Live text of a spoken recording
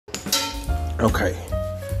Okay.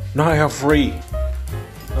 Now you're free.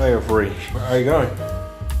 Now you're free. Where are you going?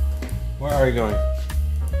 Where are you going?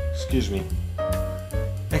 Excuse me.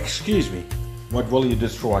 Excuse me. What will you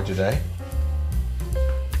destroy today?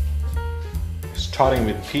 Starting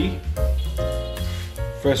with P.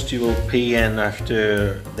 First you will pee, and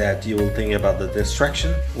after that you will think about the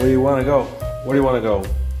distraction. Where do you want to go? Where do you want to go?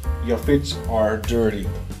 Your feet are dirty.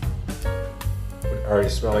 What are you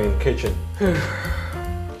smelling in the kitchen?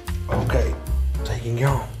 Okay, taking you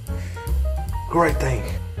home. Great thing.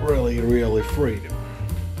 Really freedom.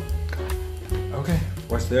 Okay,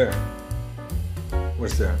 what's there?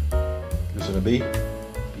 What's there? There's a bee.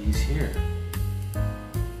 Bee's here.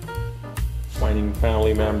 Finding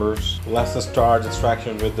family members. Let's start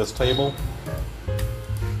distraction with this table.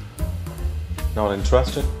 Not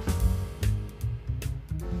interested.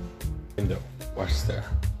 Window. What's there?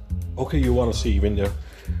 Okay, you want to see window.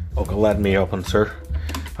 Okay, let me open, sir.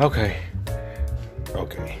 Okay.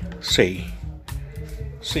 Okay. See.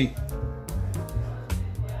 See.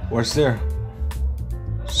 What's there?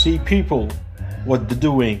 See people. What they're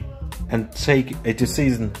doing. And take a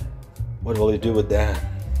decision. What will you do with that?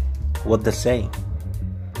 What they say?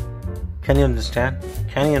 Can you understand?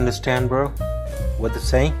 Can you understand, bro? What they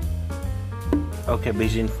say? Okay,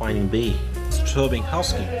 busy in finding bee. Disturbing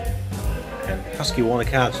husky. And husky wanna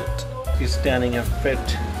catch it. He's standing up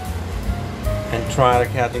fit and trying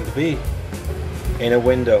to catch the bee in a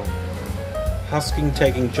window. Husky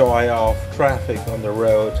taking joy of traffic on the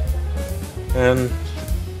road and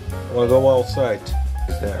wanna go outside.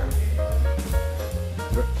 Is there?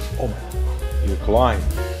 Oh my! You climb.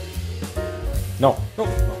 No.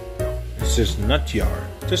 This is not yard.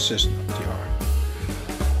 This is not yard.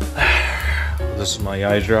 This is my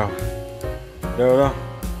eye drop. No.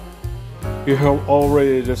 You have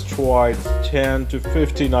already destroyed 10 to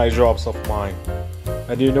 15 eye drops of mine.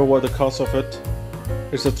 And do you know what the cost of it?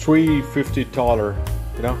 It's a $350.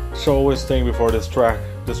 You know? So always think before destroy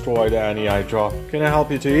any eye drop. Can I help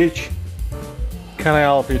you to each? Can I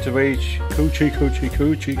help you to each? Coochie.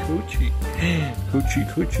 Coochie.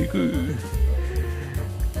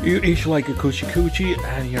 You each like a coochie,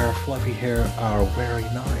 and your fluffy hair are very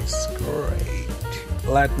nice. Great.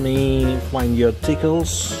 Let me find your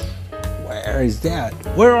tickles. Where is that?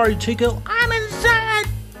 Where are you, tickle? I'm inside.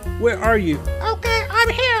 Where are you? Okay, I'm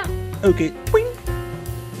here. Okay. Boing.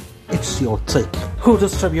 It's your tick. Who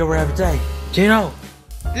disturb you every day? Gino,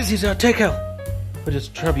 this is your tickle. Who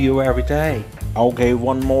disturb you every day? Okay,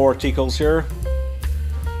 one more tickles here.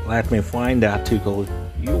 Let me find that tickle.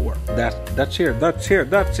 You were that's here, bro.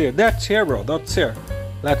 That's here.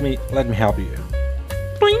 Let me help you.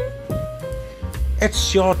 Bling.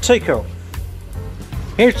 It's your tickle.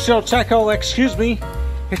 It's your tickle, excuse me.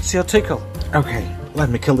 It's your tickle. Okay, let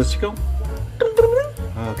me kill the tickle.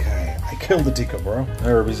 Okay, I killed the tickle, bro.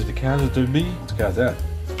 Never visit the cat to be. Let's catch that.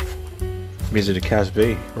 Visit the cat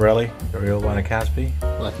bee. Really? You really want a cat bee?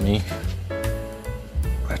 Let me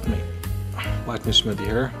smooth your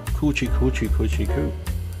hair. Coochie.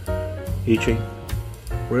 Itching.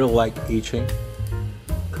 Real like itching.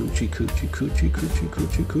 Coochie.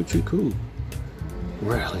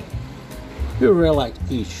 Really? You really like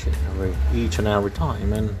each and every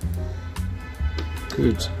time, and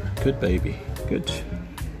good baby. Good.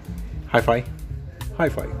 High five.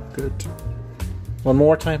 Good. One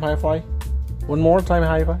more time high five. One more time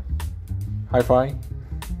high five. High five.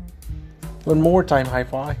 One more time high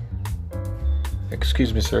five.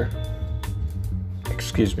 Excuse me, sir.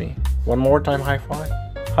 Excuse me. One more time high five.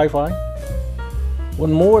 High five.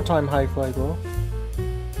 One more time high five, bro.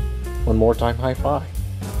 One more time high five.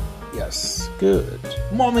 Yes. Good.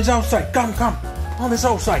 Mom is outside. Come. Mom is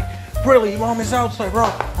outside. Really, mom is outside, bro.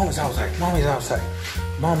 Mom is outside. Mom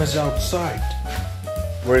is outside.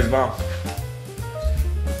 Where is mom?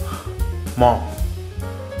 Mom.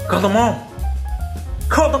 Call the mom,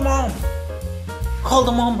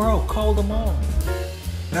 bro. Call the mom.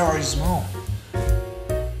 Where is mom?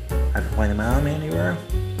 I can find mom anywhere.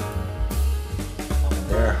 Over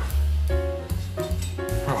there.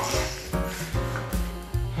 Oh.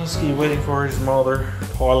 Husky waiting for his mother.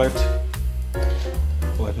 Toilet.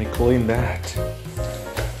 Let me clean that.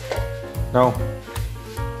 No.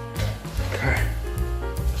 Okay.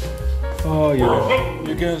 Oh,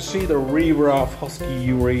 you can see the river of husky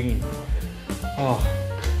urine. Oh,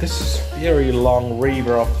 this is very long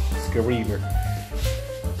river of husky river.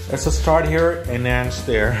 Let's start here and end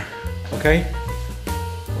there. Okay.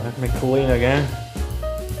 Let me clean again.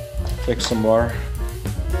 Take some water.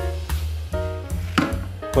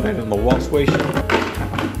 Put it in the wash station.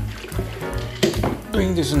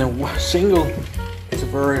 Doing this in a single, it's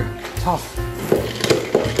very tough.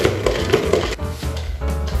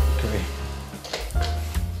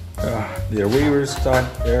 the reaver stuck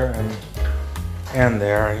there and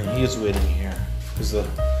there, and he's waiting here. He's the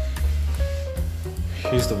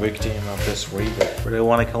victim of this reaver. Really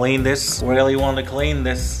want to clean this? Really want to clean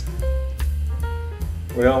this?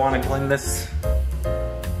 We don't want to clean this.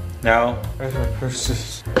 No. Where's my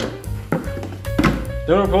purses?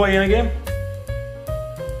 Don't we play in a game?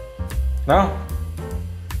 No?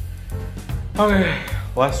 Okay,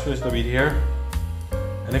 let's finish the video here.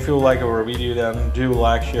 And if you like our video, then do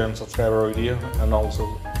like, share, and subscribe our video, and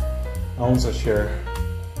also share.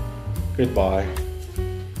 Goodbye.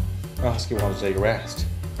 Husky wants to take a rest.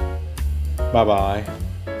 Bye bye.